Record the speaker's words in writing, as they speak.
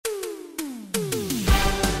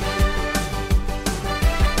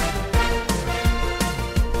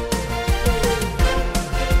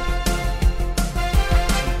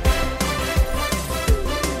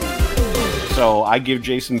So I give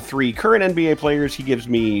Jason 3 current NBA players. He gives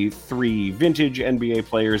me 3 vintage NBA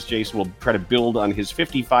players. Jason will try to build on his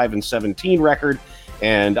 55-17 record.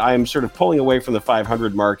 And I'm sort of pulling away from the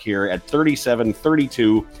 500 mark here at 37,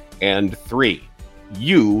 32, and 3.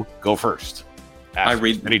 You go first. I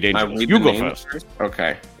read you go first.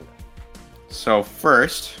 Okay. So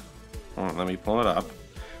first, let me pull it up.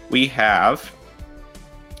 We have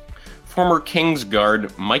former Kings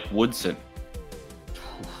guard Mike Woodson.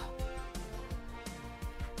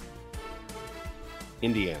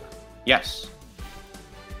 Indiana. Yes.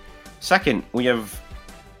 Second, we have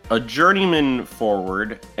a journeyman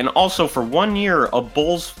forward, and also for 1 year, a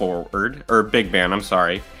Bulls forward, or big man, I'm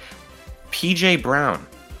sorry, PJ Brown.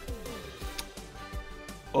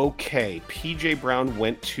 Okay, PJ Brown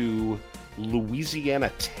went to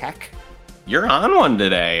Louisiana Tech. You're on one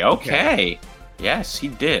today. Okay. Yes, he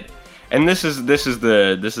did. And this is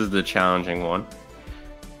the challenging one.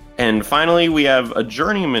 And finally, we have a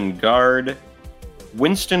journeyman guard,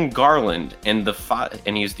 Winston Garland, and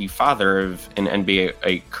he's the father of an NBA,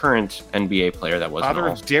 a current NBA player that was father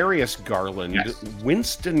of Darius Garland. Yes.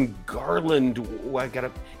 Winston Garland.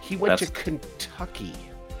 He went to Kentucky.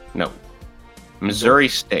 No, Missouri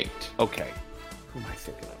State. Okay, who am I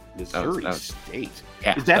thinking of? Missouri State.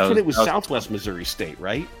 Yeah, it was Southwest Missouri State,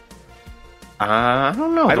 right? I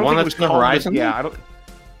don't know. I don't one think that's it was on the horizon. Yeah, I don't.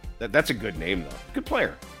 That's a good name though. Good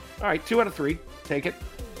player. All right, 2 out of 3. Take it.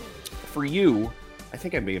 For you, I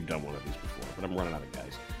think I may have done one of these before, but I'm running out of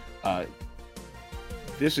guys.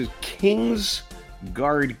 This is Kings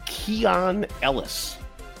guard Keon Ellis.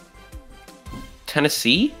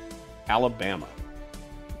 Tennessee? Alabama.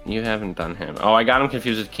 You haven't done him. Oh, I got him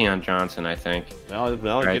confused with Keon Johnson, I think. Well,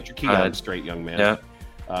 right. Get your Keon straight, young man.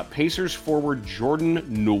 Yeah. Pacers forward Jordan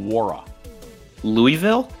Nwora.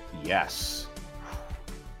 Louisville? Yes.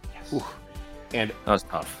 Yes. And that was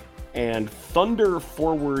tough. And Thunder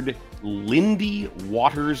forward Lindy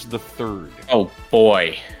Waters III. Oh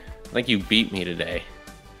boy, I think you beat me today.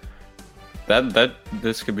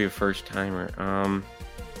 This could be a first timer.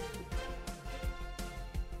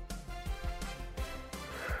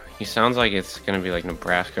 He sounds like it's gonna be like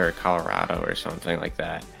Nebraska or Colorado or something like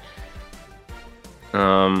that.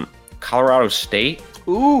 Colorado State.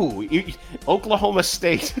 Ooh, Oklahoma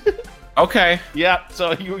State. Okay. Yeah,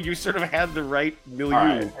 so you sort of had the right milieu.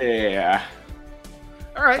 Right. Yeah.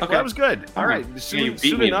 All right, okay. Well, that was good. All right, you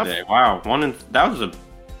beat me today. Wow, that was a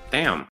damn.